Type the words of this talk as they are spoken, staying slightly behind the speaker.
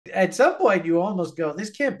at some point you almost go, this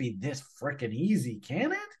can't be this freaking easy,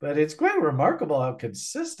 can it? But it's quite remarkable how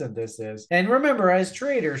consistent this is. And remember, as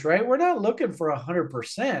traders, right, we're not looking for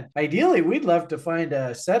 100%. Ideally, we'd love to find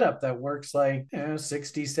a setup that works like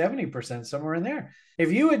 60, 70%, somewhere in there.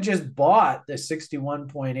 If you had just bought the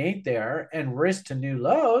 61.8 there and risked to new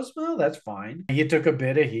lows, well, that's fine. You took a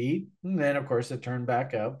bit of heat, and then, of course, it turned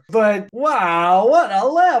back up. But wow, what a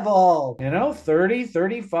level! 30,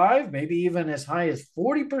 35, maybe even as high as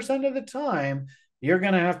 40% of the time, you're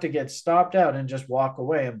going to have to get stopped out and just walk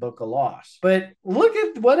away and book a loss. But look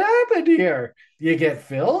at what happened here. You get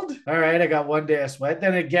filled. All right, I got one day of sweat.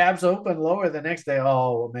 Then it gaps open lower the next day.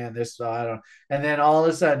 Oh, man, I don't. And then all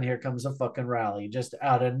of a sudden, here comes a fucking rally just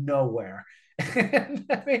out of nowhere. And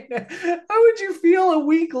I mean, how would you feel a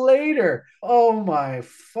week later? Oh my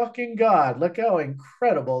fucking God. Look how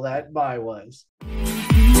incredible that buy was.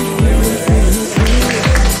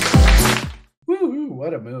 Woo,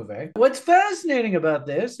 what a move, eh? What's fascinating about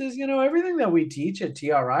this is, everything that we teach at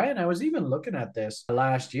TRI, and I was even looking at this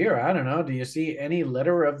last year. I don't know. Do you see any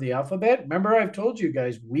letter of the alphabet? Remember, I've told you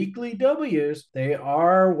guys, weekly W's, they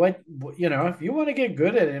are what, if you want to get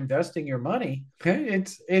good at investing your money,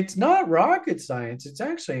 it's not rocket science. It's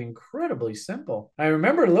actually incredibly simple. I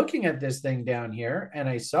remember looking at this thing down here, and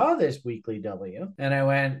I saw this weekly W, and I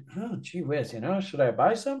went, oh, gee whiz, should I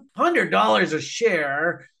buy some? $100 a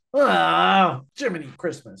share. Oh, Jiminy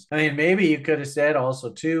Christmas. I mean, maybe you could have said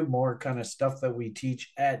also, too, more kind of stuff that we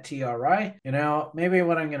teach at TRI. Maybe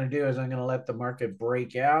what I'm going to do is I'm going to let the market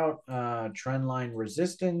break out, trend line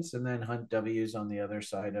resistance, and then hunt W's on the other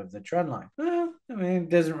side of the trend line. Well, I mean, it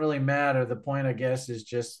doesn't really matter. The point, I guess, is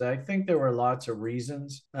just I think there were lots of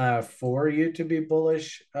reasons for you to be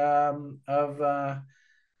bullish of the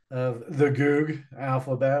Goog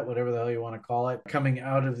alphabet, whatever the hell you want to call it, coming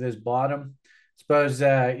out of this bottom. Suppose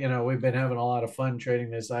we've been having a lot of fun trading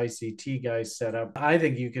this ICT guys setup. I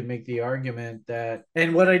think you could make the argument that,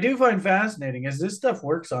 and what I do find fascinating is this stuff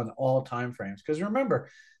works on all time frames. Because remember,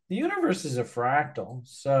 the universe is a fractal,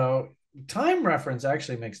 so time reference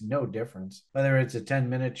actually makes no difference, whether it's a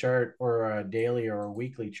 10-minute chart or a daily or a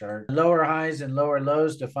weekly chart. Lower highs and lower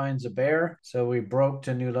lows defines a bear. So we broke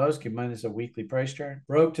to new lows. Keep in mind, it's a weekly price chart.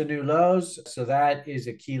 Broke to new lows. So that is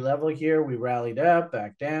a key level here. We rallied up,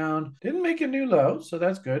 back down. Didn't make a new low, so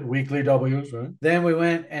that's good. Weekly W's, right? Then we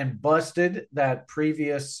went and busted that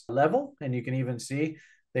previous level. And you can even see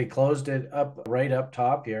they closed it up right up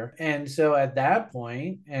top here. And so at that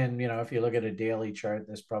point, and if you look at a daily chart,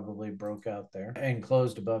 this probably broke out there and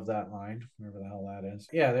closed above that line, wherever the hell that is.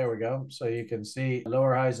 Yeah, there we go. So you can see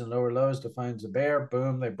lower highs and lower lows defines the bear.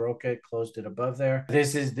 Boom, they broke it, closed it above there.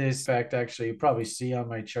 This is this fact, actually, you probably see on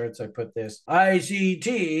my charts, I put this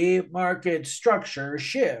ICT market structure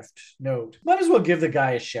shift note. Might as well give the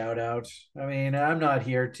guy a shout out. I mean, I'm not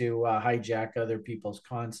here to hijack other people's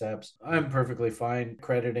concepts. I'm perfectly fine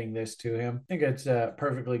crediting this to him. I think it's a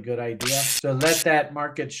perfectly good idea. So let that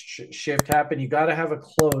market shift happen. You got to have a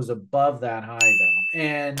close above that high though.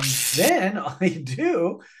 And then all you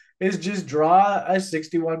do is just draw a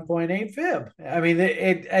 61.8 fib. I mean,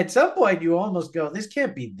 at some point you almost go, this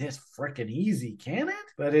can't be this freaking easy, can it?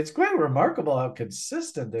 But it's quite remarkable how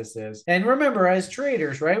consistent this is. And remember, as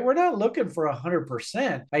traders, right, we're not looking for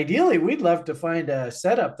 100%. Ideally, we'd love to find a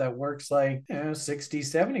setup that works like 60,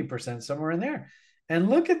 70%, somewhere in there. And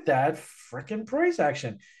look at that freaking price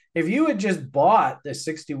action. If you had just bought the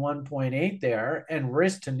 61.8 there and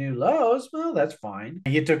risked to new lows, well, that's fine.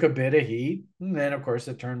 You took a bit of heat, and then, of course,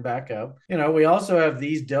 it turned back up. We also have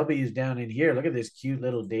these W's down in here. Look at this cute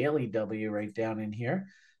little daily W right down in here.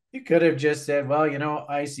 You could have just said, well,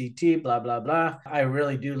 ICT, blah, blah, blah. I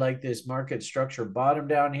really do like this market structure bottom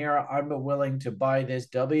down here. I'm willing to buy this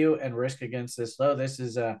W and risk against this low. This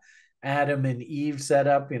is a Adam and Eve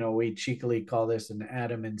setup. We cheekily call this an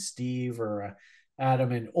Adam and Steve or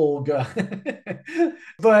Adam and Olga.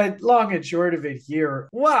 But long and short of it here,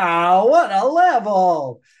 wow, what a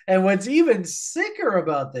level. And what's even sicker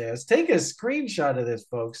about this, take a screenshot of this,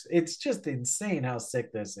 folks. It's just insane how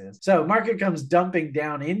sick this is. So market comes dumping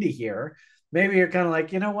down into here. Maybe you're kind of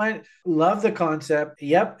like, you know what? Love the concept.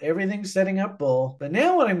 Yep, everything's setting up bull. But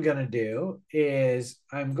now what I'm going to do is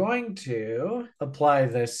I'm going to apply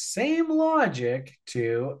the same logic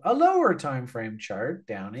to a lower time frame chart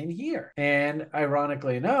down in here. And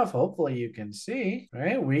ironically enough, hopefully you can see,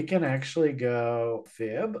 right? We can actually go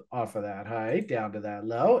fib off of that high down to that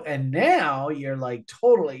low. And now you're like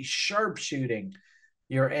totally sharpshooting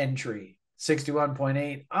your entry.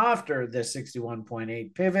 61.8 after the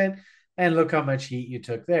 61.8 pivot. And look how much heat you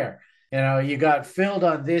took there. You got filled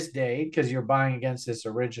on this day because you're buying against this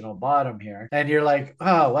original bottom here. And you're like,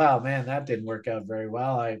 oh, wow, man, that didn't work out very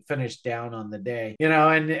well. I finished down on the day.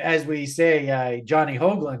 And as we say, Johnny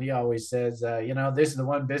Hoagland, he always says, this is the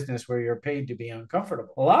one business where you're paid to be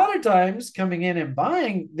uncomfortable. A lot of times coming in and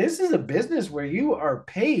buying, this is a business where you are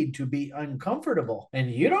paid to be uncomfortable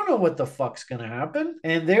and you don't know what the fuck's going to happen.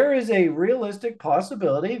 And there is a realistic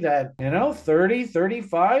possibility that, 30,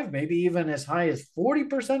 35, maybe even as high as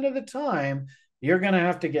 40% of the time, you're going to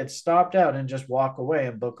have to get stopped out and just walk away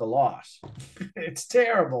and book a loss. It's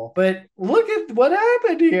terrible. But look at what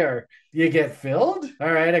happened here. You get filled.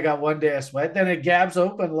 All right, I got one day of sweat. Then it gaps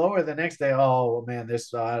open lower the next day. Oh, man,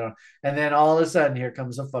 I don't. And then all of a sudden, here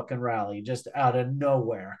comes a fucking rally just out of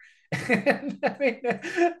nowhere. And I mean,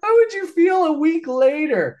 how would you feel a week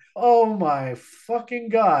later? Oh my fucking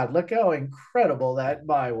God, look how incredible that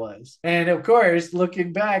buy was. And of course,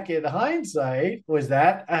 looking back in hindsight, was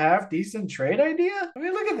that a half decent trade idea? I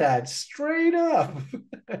mean, look at that, straight up.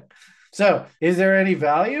 So, is there any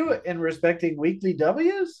value in respecting weekly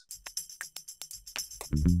W's?